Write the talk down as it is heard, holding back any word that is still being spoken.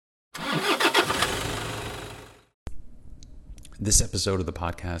This episode of the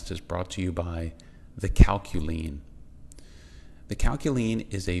podcast is brought to you by the Calculene. The Calculene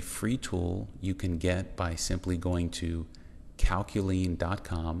is a free tool you can get by simply going to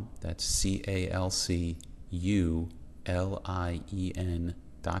calculene.com. That's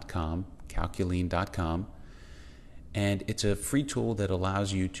CALCULIEN.com, calculene.com. And it's a free tool that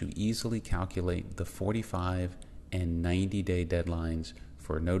allows you to easily calculate the 45 and 90-day deadlines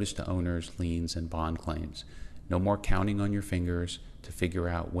for notice to owners, liens, and bond claims. No more counting on your fingers to figure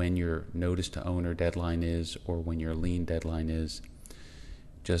out when your notice to owner deadline is or when your lien deadline is.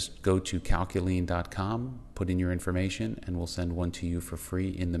 Just go to calculene.com, put in your information, and we'll send one to you for free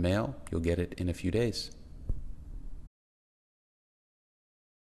in the mail. You'll get it in a few days.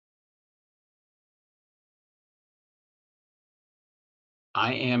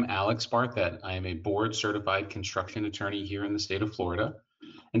 I am Alex Barthet. I am a board certified construction attorney here in the state of Florida.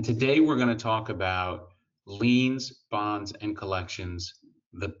 And today we're going to talk about liens, bonds, and collections,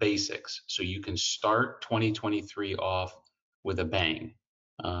 the basics, so you can start 2023 off with a bang.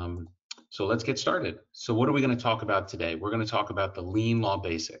 So let's get started. So what are we going to talk about today? We're going to talk about the lien law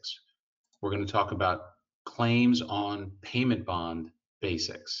basics. We're going to talk about claims on payment bond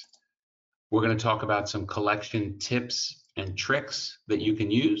basics. We're going to talk about some collection tips and tricks that you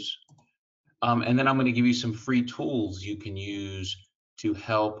can use. And then I'm going to give you some free tools you can use to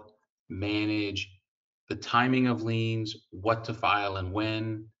help manage the timing of liens, what to file and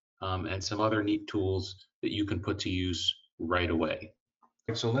when, and some other neat tools that you can put to use right away.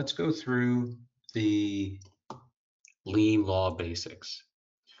 So let's go through the lien law basics.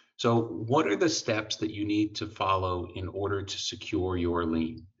 So what are the steps that you need to follow in order to secure your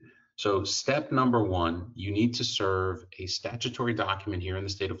lien? So step number one, you need to serve a statutory document here in the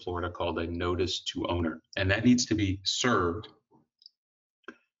state of Florida called a notice to owner, and that needs to be served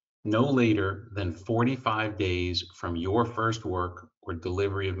no later than 45 days from your first work or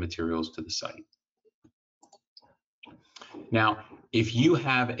delivery of materials to the site. Now, if you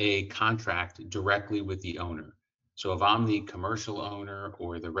have a contract directly with the owner, so if I'm the commercial owner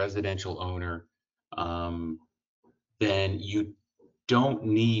or the residential owner, then you don't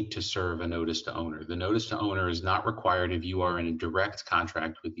need to serve a notice to owner. The notice to owner is not required if you are in a direct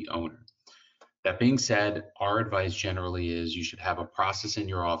contract with the owner. That being said, our advice generally is you should have a process in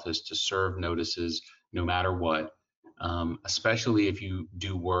your office to serve notices no matter what, especially if you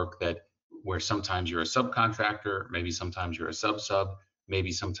do work where sometimes you're a subcontractor, maybe sometimes you're a sub-sub,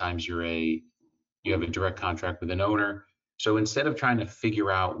 maybe sometimes you have a direct contract with an owner. So instead of trying to figure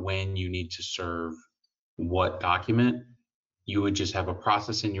out when you need to serve what document, you would just have a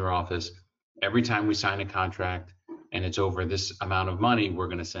process in your office. Every time we sign a contract and it's over this amount of money, we're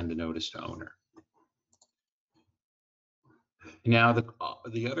going to send a notice to owner. Now,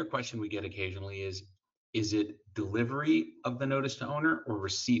 the other question we get occasionally is it delivery of the notice to owner or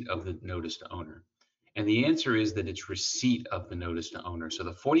receipt of the notice to owner? And the answer is that it's receipt of the notice to owner. So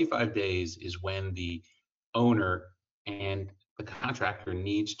the 45 days is when the owner and the contractor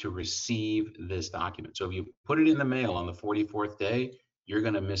needs to receive this document. So if you put it in the mail on the 44th day, you're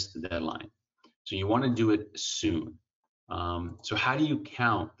going to miss the deadline. So you want to do it soon. So how do you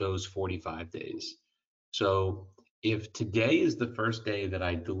count those 45 days? So if today is the first day that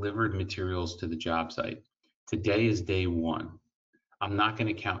I delivered materials to the job site, today is day one. I'm not going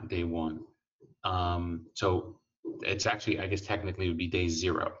to count day one. So it's actually, I guess technically it would be day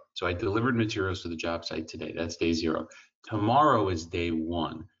zero. So I delivered materials to the job site today. That's day zero. Tomorrow is day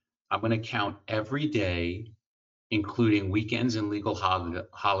one. I'm going to count every day, including weekends and legal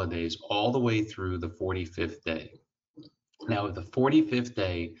holidays, all the way through the 45th day. Now, if the 45th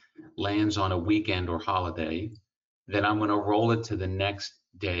day lands on a weekend or holiday, then I'm going to roll it to the next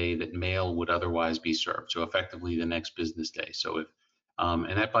day that mail would otherwise be served. So effectively the next business day. So if,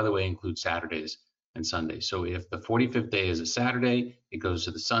 and that, by the way, includes Saturdays and Sundays. So if the 45th day is a Saturday, it goes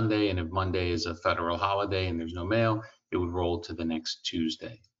to the Sunday. And if Monday is a federal holiday and there's no mail, it would roll to the next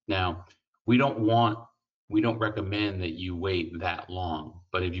Tuesday. Now, we don't recommend that you wait that long,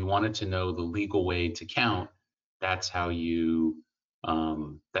 but if you wanted to know the legal way to count, that's how you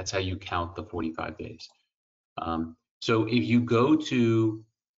count the 45 days. So if you go to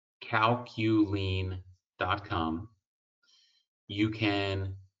calculene.com, you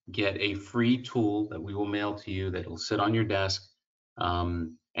can get a free tool that we will mail to you that will sit on your desk,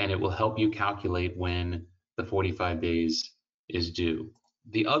 and it will help you calculate when the 45 days is due.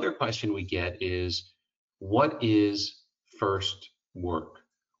 The other question we get is, what is first work?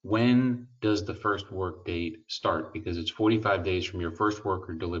 When does the first work date start? Because it's 45 days from your first work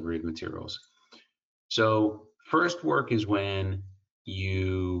or delivery of materials. So first work is when let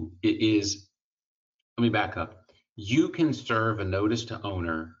me back up. You can serve a notice to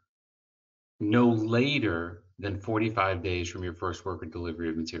owner no later than 45 days from your first work or delivery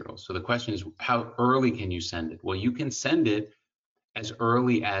of materials. So the question is, how early can you send it? Well, you can send it as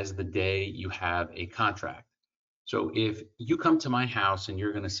early as the day you have a contract. So if you come to my house and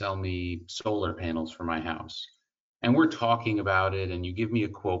you're going to sell me solar panels for my house, and we're talking about it and you give me a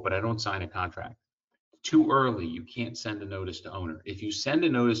quote, but I don't sign a contract, too early, you can't send a notice to owner. If you send a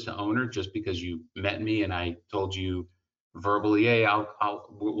notice to owner just because you met me and I told you verbally, hey,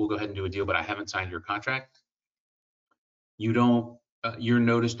 we'll go ahead and do a deal, but I haven't signed your contract, you don't, your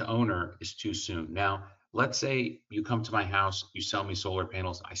notice to owner is too soon. Now, let's say you come to my house, you sell me solar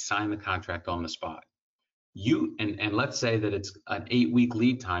panels, I sign the contract on the spot. And let's say that it's an 8-week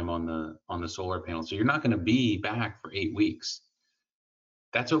lead time on the solar panel. So you're not going to be back for 8 weeks.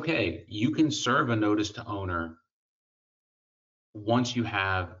 That's okay. You can serve a notice to owner once you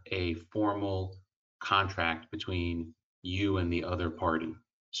have a formal contract between you and the other party.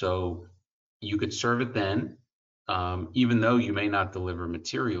 So you could serve it then, even though you may not deliver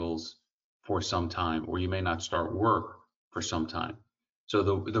materials for some time, or you may not start work for some time. So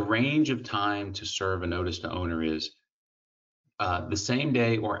the range of time to serve a notice to owner is the same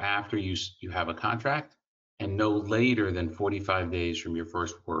day or after you have a contract, and no later than 45 days from your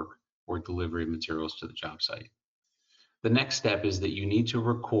first work or delivery of materials to the job site. The next step is that you need to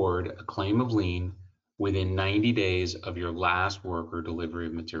record a claim of lien within 90 days of your last work or delivery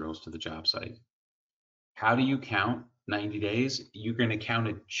of materials to the job site. How do you count 90 days? You're going to count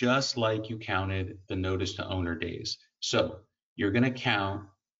it just like you counted the notice to owner days. So you're going to count,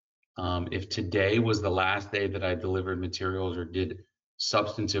 if today was the last day that I delivered materials or did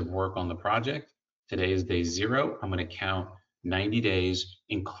substantive work on the project, today is day 0. I'm going to count 90 days,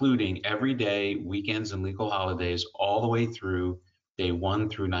 including every day, weekends, and legal holidays, all the way through day 1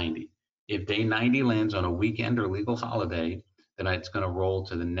 through 90. If day 90 lands on a weekend or legal holiday, then it's going to roll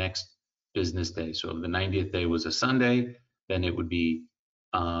to the next business day. So if the 90th day was a Sunday, then it would be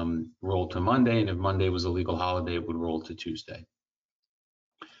rolled to Monday. And if Monday was a legal holiday, it would roll to Tuesday.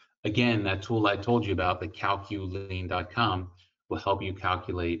 Again, that tool I told you about, the calculien.com, will help you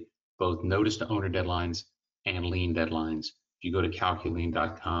calculate both notice to owner deadlines and lien deadlines. If you go to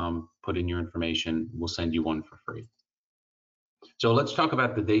calculien.com, put in your information, we'll send you one for free. So let's talk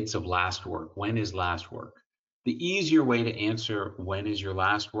about the dates of last work. When is last work? The easier way to answer when is your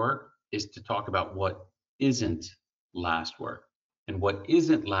last work is to talk about what isn't last work. And what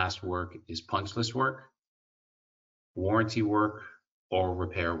isn't last work is punch list work, warranty work, or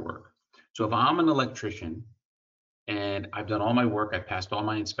repair work. So if I'm an electrician and I've done all my work, I've passed all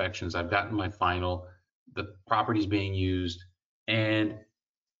my inspections, I've gotten my final, the property's being used, and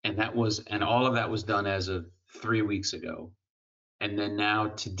all of that was done as of 3 weeks ago. And then now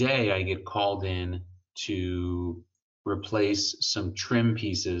today I get called in to replace some trim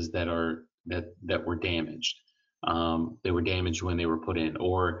pieces that were damaged. They were damaged when they were put in,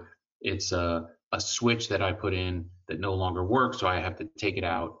 or it's a switch that I put in that no longer works, so I have to take it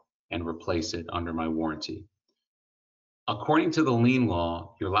out and replace it under my warranty. According to the lien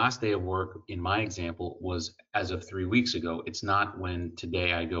law, your last day of work, in my example, was as of 3 weeks ago. It's not when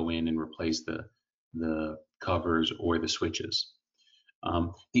today I go in and replace the covers or the switches.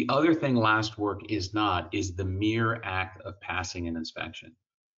 The other thing last work is not is the mere act of passing an inspection.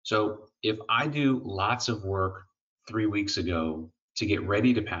 So if I do lots of work 3 weeks ago to get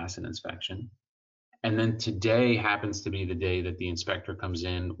ready to pass an inspection, and then today happens to be the day that the inspector comes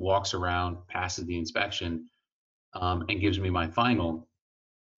in, walks around, passes the inspection, and gives me my final,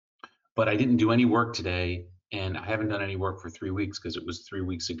 but I didn't do any work today, and I haven't done any work for 3 weeks because it was 3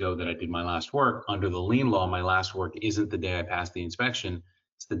 weeks ago that I did my last work. Under the lien law, my last work isn't the day I passed the inspection,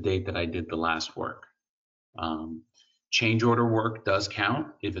 it's the date that I did the last work. Change order work does count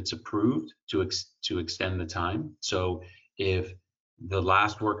if it's approved to extend the time. So if the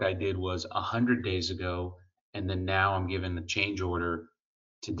last work I did was 100 days ago, and then now I'm given the change order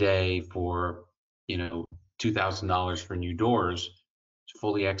today for, $2,000 for new doors,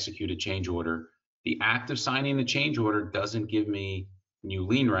 fully executed change order. The act of signing the change order doesn't give me new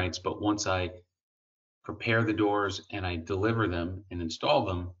lien rights, but once I prepare the doors and I deliver them and install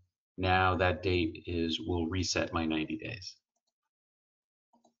them, now that date will reset my 90 days.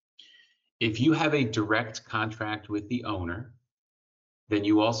 If you have a direct contract with the owner, then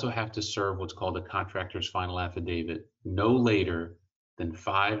you also have to serve what's called a contractor's final affidavit no later than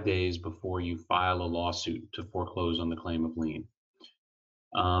 5 days before you file a lawsuit to foreclose on the claim of lien.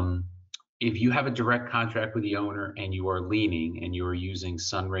 If you have a direct contract with the owner and you are liening and you are using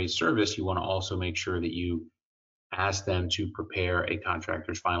Sunray service, you want to also make sure that you ask them to prepare a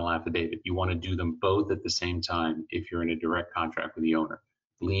contractor's final affidavit. You want to do them both at the same time if you're in a direct contract with the owner,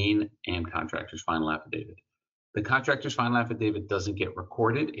 lien and contractor's final affidavit. The contractor's final affidavit doesn't get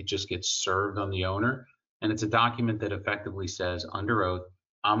recorded, it just gets served on the owner. And it's a document that effectively says under oath,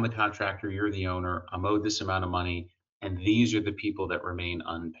 I'm the contractor, you're the owner, I'm owed this amount of money, and these are the people that remain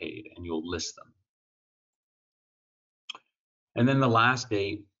unpaid, and you'll list them. And then the last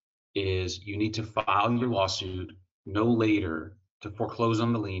date is you need to file your lawsuit no later to foreclose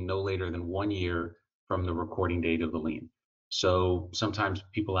on the lien, no later than 1 year from the recording date of the lien. So sometimes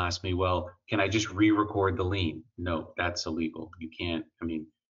people ask me, well, can I just re-record the lien? No, that's illegal. You can't. I mean,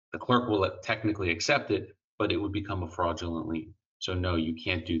 the clerk will technically accept it, but it would become a fraudulent lien. So no, you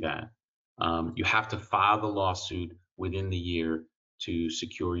can't do that. You have to file the lawsuit within the year to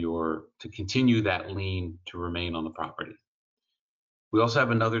to continue that lien to remain on the property. We also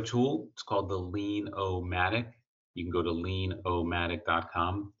have another tool. It's called the Lien-O-Matic. You can go to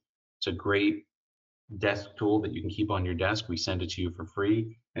lienomatic.com. It's a great desk tool that you can keep on your desk. We send it to you for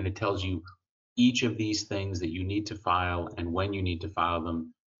free, and it tells you each of these things that you need to file and when you need to file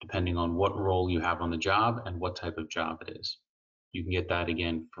them, depending on what role you have on the job and what type of job it is. You can get that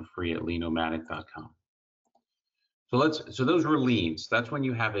again for free at lienomatic.com. So those were liens. That's when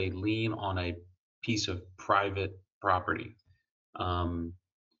you have a lien on a piece of private property.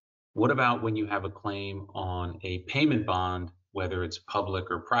 What about when you have a claim on a payment bond, whether it's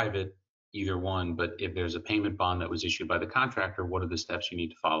public or private, either one, but if there's a payment bond that was issued by the contractor, what are the steps you need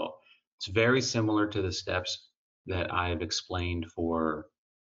to follow? It's very similar to the steps that I have explained for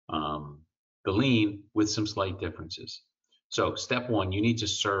the lien with some slight differences. So step one, you need to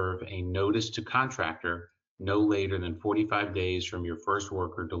serve a notice to contractor no later than 45 days from your first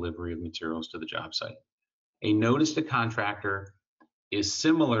work or delivery of materials to the job site. A notice to contractor is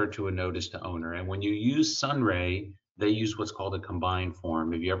similar to a notice to owner. And when you use Sunray, they use what's called a combined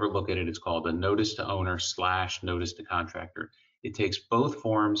form. If you ever look at it, it's called a notice to owner / notice to contractor. It takes both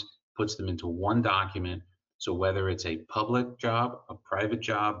forms, puts them into one document. So whether it's a public job, a private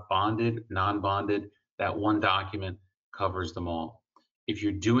job, bonded, non-bonded, that one document covers them all. If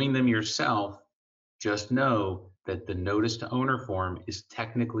you're doing them yourself, just know that the notice to owner form is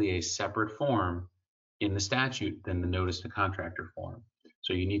technically a separate form in the statute than the notice to contractor form.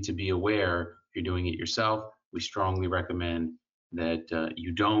 So you need to be aware if you're doing it yourself. We strongly recommend that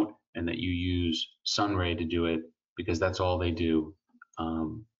you don't and that you use Sunray to do it, because that's all they do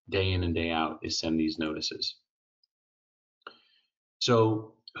day in and day out is send these notices.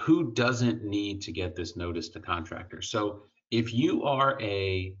 So who doesn't need to get this notice to contractor? So if you are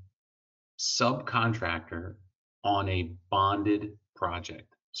a subcontractor on a bonded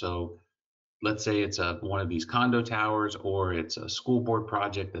project, so let's say it's one of these condo towers or it's a school board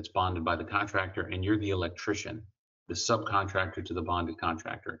project that's bonded by the contractor, and you're the electrician, the subcontractor to the bonded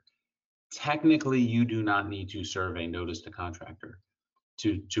contractor. Technically, you do not need to serve a notice to contractor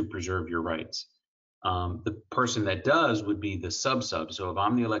to preserve your rights. The person that does would be the sub. So if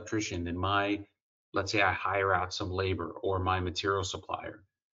I'm the electrician, then let's say I hire out some labor or my material supplier,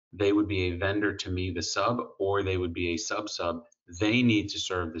 they would be a vendor to me, the sub, or they would be a sub. They need to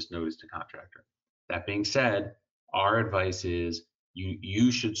serve this notice to contractor. That being said, our advice is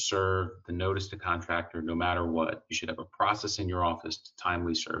you should serve the notice to contractor no matter what. You should have a process in your office to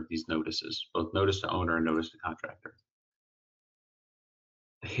timely serve these notices, both notice to owner and notice to contractor.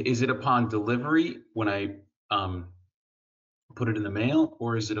 Is it upon delivery when I put it in the mail,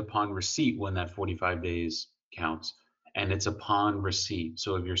 or is it upon receipt when that 45 days counts? And it's upon receipt.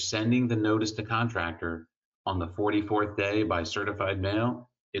 So if you're sending the notice to contractor on the 44th day by certified mail,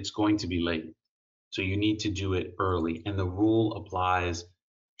 it's going to be late. So you need to do it early. And the rule applies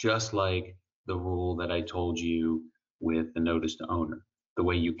just like the rule that I told you with the notice to owner. The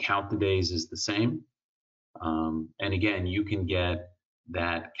way you count the days is the same. And again, you can get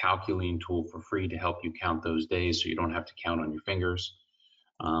that calculating tool for free to help you count those days so you don't have to count on your fingers.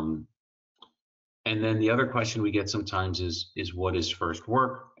 And then the other question we get sometimes is what is first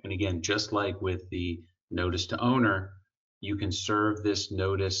work? And again, just like with the notice to owner, you can serve this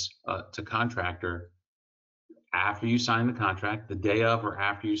notice to contractor after you sign the contract, the day of or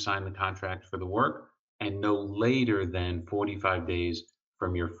after you sign the contract for the work, and no later than 45 days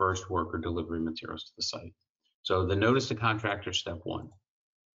from your first work or delivery materials to the site. So the notice to contractor, step one.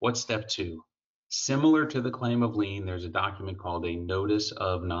 What's step two? Similar to the claim of lien, there's a document called a notice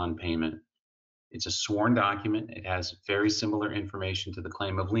of non-payment. It's a sworn document. It has very similar information to the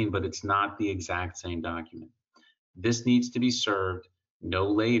claim of lien, but it's not the exact same document. This needs to be served no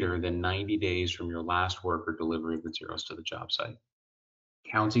later than 90 days from your last work or delivery of materials to the job site.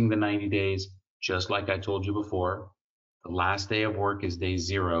 Counting the 90 days just like I told you before. The last day of work is day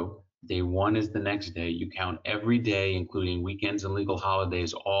 0. Day 1 is the next day. You count every day, including weekends and legal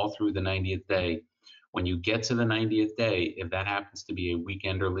holidays, all through the 90th day. When you get to the 90th day, if that happens to be a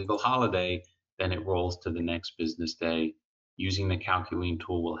weekend or legal holiday, then it rolls to the next business day. Using the Calculine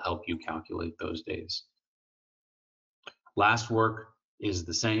tool will help you calculate those days. Last work is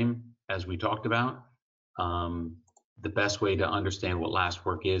the same as we talked about. The best way to understand what last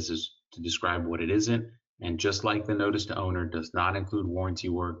work is to describe what it isn't. And just like the notice to owner does not include warranty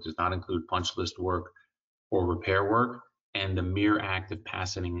work, does not include punch list work or repair work, and the mere act of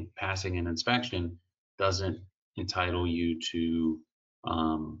passing an inspection doesn't entitle you to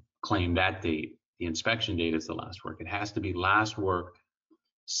claim that date. The inspection date is the last work. It has to be last work,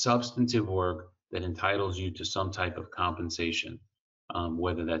 substantive work that entitles you to some type of compensation,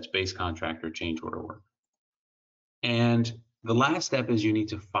 whether that's base contract or change order work. And the last step is you need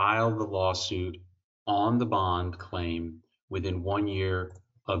to file the lawsuit on the bond claim within 1 year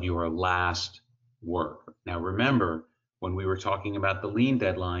of your last work. Now, remember, when we were talking about the lien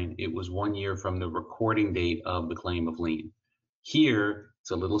deadline, it was 1 year from the recording date of the claim of lien. Here,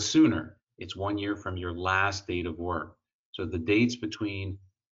 it's a little sooner. It's 1 year from your last date of work. So the dates between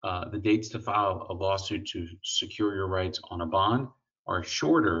the dates to file a lawsuit to secure your rights on a bond are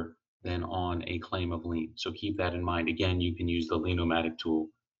shorter than on a claim of lien. So keep that in mind. Again, you can use the Lien-O-Matic tool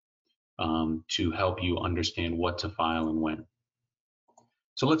to help you understand what to file and when.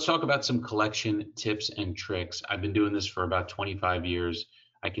 So let's talk about some collection tips and tricks. I've been doing this for about 25 years.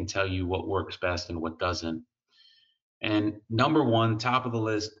 I can tell you what works best and what doesn't. And number one, top of the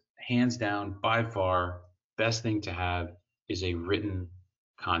list, hands down, by far, best thing to have is a written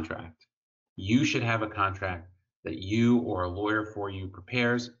contract. You should have a contract that you or a lawyer for you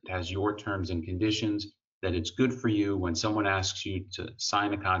prepares. It has your terms and conditions, that it's good for you. When someone asks you to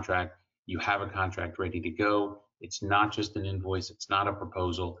sign a contract, you have a contract ready to go. It's not just an invoice. It's not a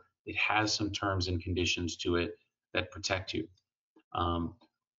proposal. It has some terms and conditions to it that protect you.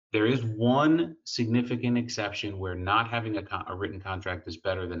 There is one significant exception where not having a written contract is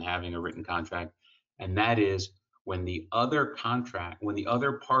better than having a written contract, and that is when the other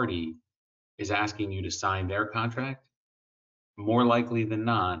party is asking you to sign their contract. More likely than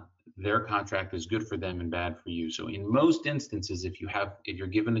not, their contract is good for them and bad for you. So in most instances, if you're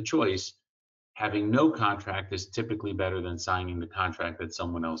given a choice, having no contract is typically better than signing the contract that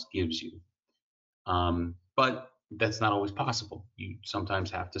someone else gives you. But that's not always possible. You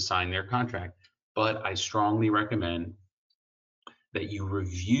sometimes have to sign their contract. But I strongly recommend that you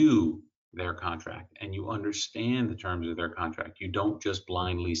review their contract and you understand the terms of their contract. You don't just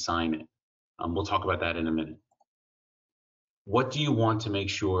blindly sign it. We'll talk about that in a minute. What do you want to make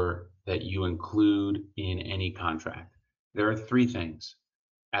sure that you include in any contract? There are 3 things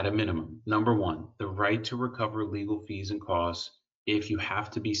at a minimum. Number one, the right to recover legal fees and costs if you have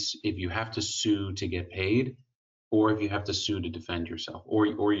to sue to get paid, or if you have to sue to defend yourself, or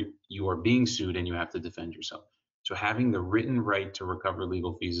you are being sued and you have to defend yourself. So having the written right to recover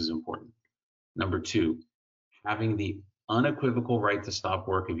legal fees is important. Number 2, having the unequivocal right to stop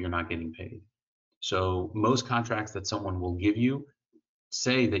work if you're not getting paid. So most contracts that someone will give you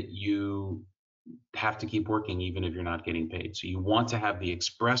say that you have to keep working even if you're not getting paid. So you want to have the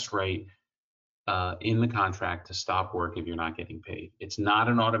express right in the contract to stop work if you're not getting paid. It's not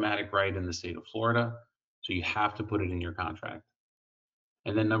an automatic right in the state of Florida, so you have to put it in your contract.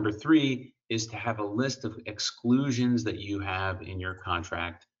 And then number 3 is to have a list of exclusions that you have in your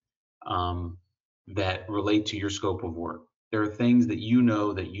contract that relate to your scope of work. There are things that you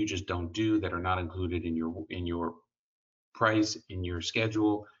know that you just don't do, that are not included in your price, in your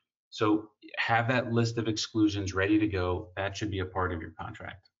schedule. So have that list of exclusions ready to go. That should be a part of your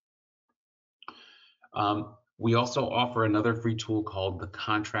contract. We also offer another free tool called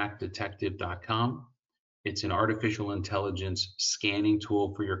thecontractdetective.com. It's an artificial intelligence scanning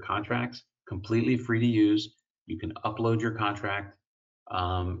tool for your contracts, completely free to use. You can upload your contract.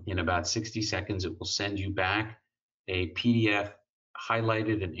 In about 60 seconds, it will send you back a PDF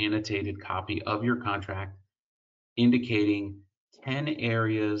highlighted and annotated copy of your contract, indicating 10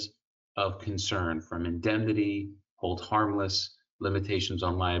 areas of concern, from indemnity, hold harmless, limitations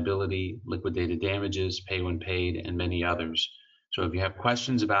on liability, liquidated damages, pay when paid, and many others. So if you have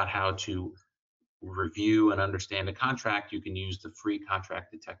questions about how to review and understand a contract, you can use the free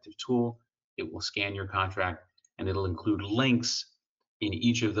Contract Detective tool. It will scan your contract and it'll include links in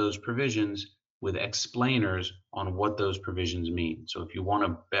each of those provisions with explainers on what those provisions mean. So if you want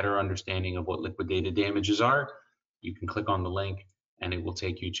a better understanding of what liquidated damages are, you can click on the link and it will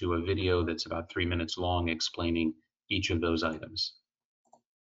take you to a video that's about 3 minutes long explaining each of those items.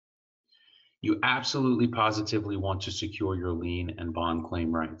 You absolutely positively want to secure your lien and bond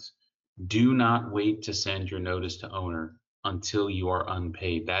claim rights. Do not wait to send your notice to owner until you are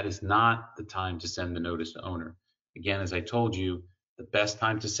unpaid. That is not the time to send the notice to owner. Again, as I told you, the best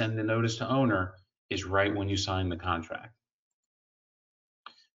time to send the notice to owner is right when you sign the contract.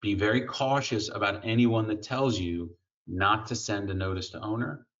 Be very cautious about anyone that tells you not to send a notice to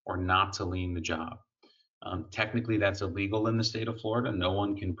owner or not to lien the job. Technically, that's illegal in the state of Florida. No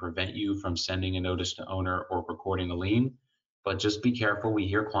one can prevent you from sending a notice to owner or recording a lien. But just be careful. We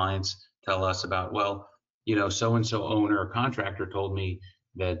hear clients tell us about, well, so-and-so owner or contractor told me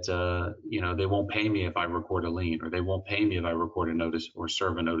that, they won't pay me if I record a lien, or they won't pay me if I record a notice or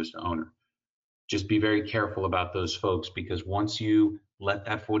serve a notice to owner. Just be very careful about those folks, because once you let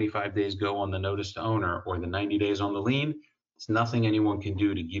that 45 days go on the notice to owner or the 90 days on the lien, there's nothing anyone can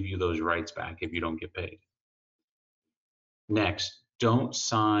do to give you those rights back if you don't get paid. Next, don't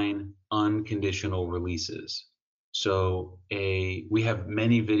sign unconditional releases. So we have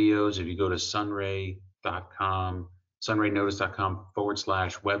many videos. If you go to sunraynotice.com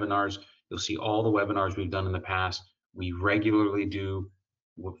 /webinars, you'll see all the webinars we've done in the past. We regularly do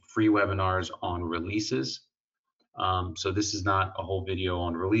free webinars on releases. So this is not a whole video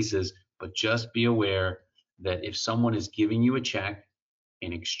on releases, but just be aware that if someone is giving you a check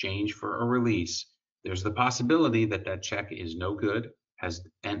in exchange for a release, there's the possibility that that check is no good, has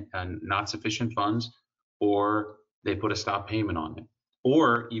not sufficient funds, or they put a stop payment on it.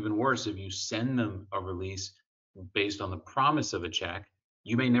 Or even worse, if you send them a release based on the promise of a check,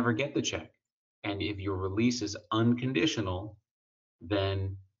 you may never get the check. And if your release is unconditional,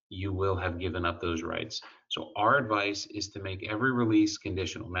 then you will have given up those rights. So our advice is to make every release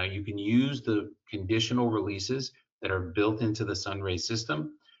conditional. Now, you can use the conditional releases that are built into the Sunray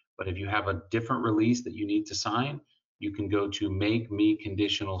system, but if you have a different release that you need to sign, you can go to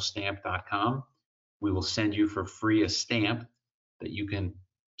makemeconditionalstamp.com. We will send you for free a stamp that you can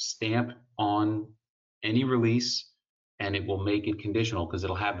stamp on any release, and it will make it conditional, because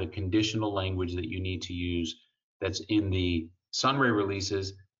it'll have the conditional language that you need to use that's in the Sunray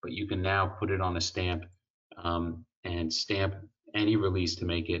releases, but you can now put it on a stamp and stamp any release to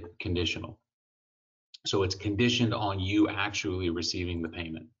make it conditional. So it's conditioned on you actually receiving the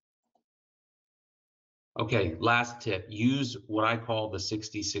payment. Okay, last tip, use what I call the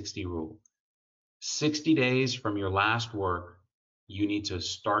 60-60 rule. 60 days from your last work, you need to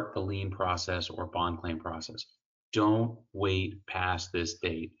start the lien process or bond claim process. Don't wait past this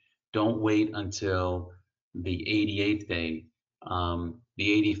date. Don't wait until the 88th day, the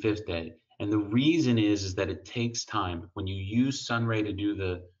 85th day. And the reason is that it takes time. When you use Sunray to do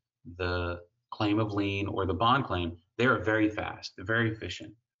the claim of lien or the bond claim, they're very fast, they're very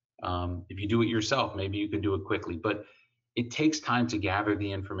efficient. If you do it yourself, maybe you can do it quickly, but it takes time to gather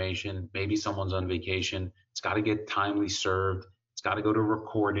the information. Maybe someone's on vacation. It's got to get timely served. It's got to go to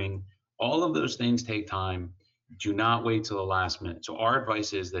recording. All of those things take time. Do not wait till the last minute. So our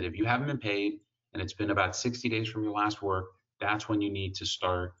advice is that if you haven't been paid and it's been about 60 days from your last work, that's when you need to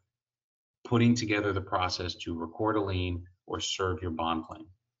start putting together the process to record a lien or serve your bond claim.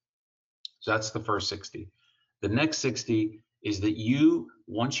 So that's the first 60. The next 60 is that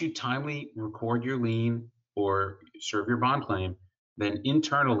once you timely record your lien or serve your bond claim, then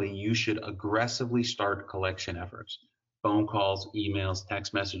internally you should aggressively start collection efforts. Phone calls, emails,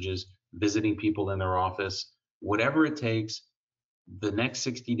 text messages, visiting people in their office, whatever it takes. The next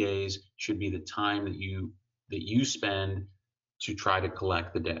 60 days should be the time that you spend to try to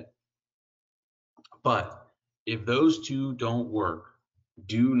collect the debt. But if those two don't work,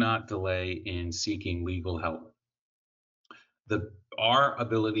 do not delay in seeking legal help. Our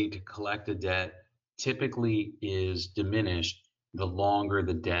ability to collect a debt typically is diminished the longer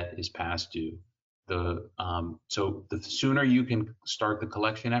the debt is past due. So the sooner you can start the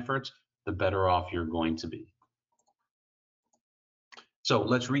collection efforts, the better off you're going to be. So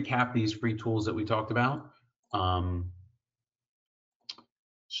let's recap these free tools that we talked about.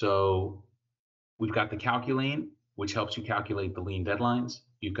 So we've got the Calculane, which helps you calculate the lien deadlines.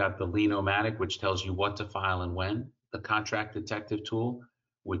 You've got the Lien-O-Matic, which tells you what to file and when. The Contract Detective tool,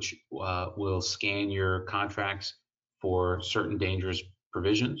 which will scan your contracts for certain dangerous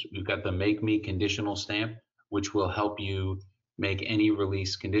provisions. We've got the Make Me Conditional stamp, which will help you make any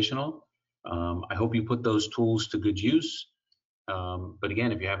release conditional. I hope you put those tools to good use. But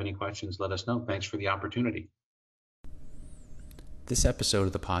again, if you have any questions, let us know. Thanks for the opportunity. This episode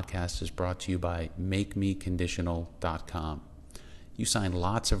of the podcast is brought to you by MakeMeConditional.com. You sign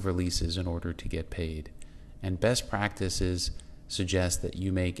lots of releases in order to get paid, and best practices suggest that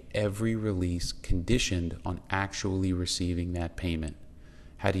you make every release conditioned on actually receiving that payment.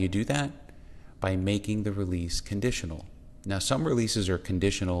 How do you do that? by making the release conditional. Now, some releases are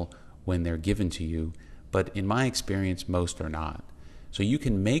conditional when they're given to you, but in my experience, most are not. So you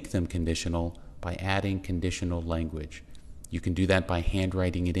can make them conditional by adding conditional language. You can do that by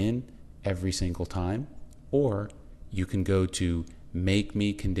handwriting it in every single time, or you can go to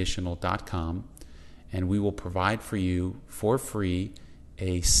makemeconditional.com and we will provide for you for free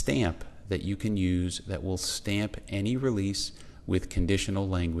a stamp that you can use that will stamp any release with conditional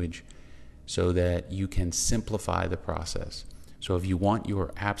language so that you can simplify the process. So if you want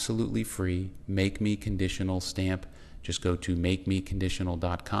your absolutely free Make Me Conditional stamp, just go to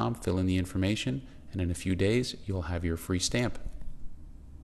makemeconditional.com, fill in the information, and in a few days you'll have your free stamp.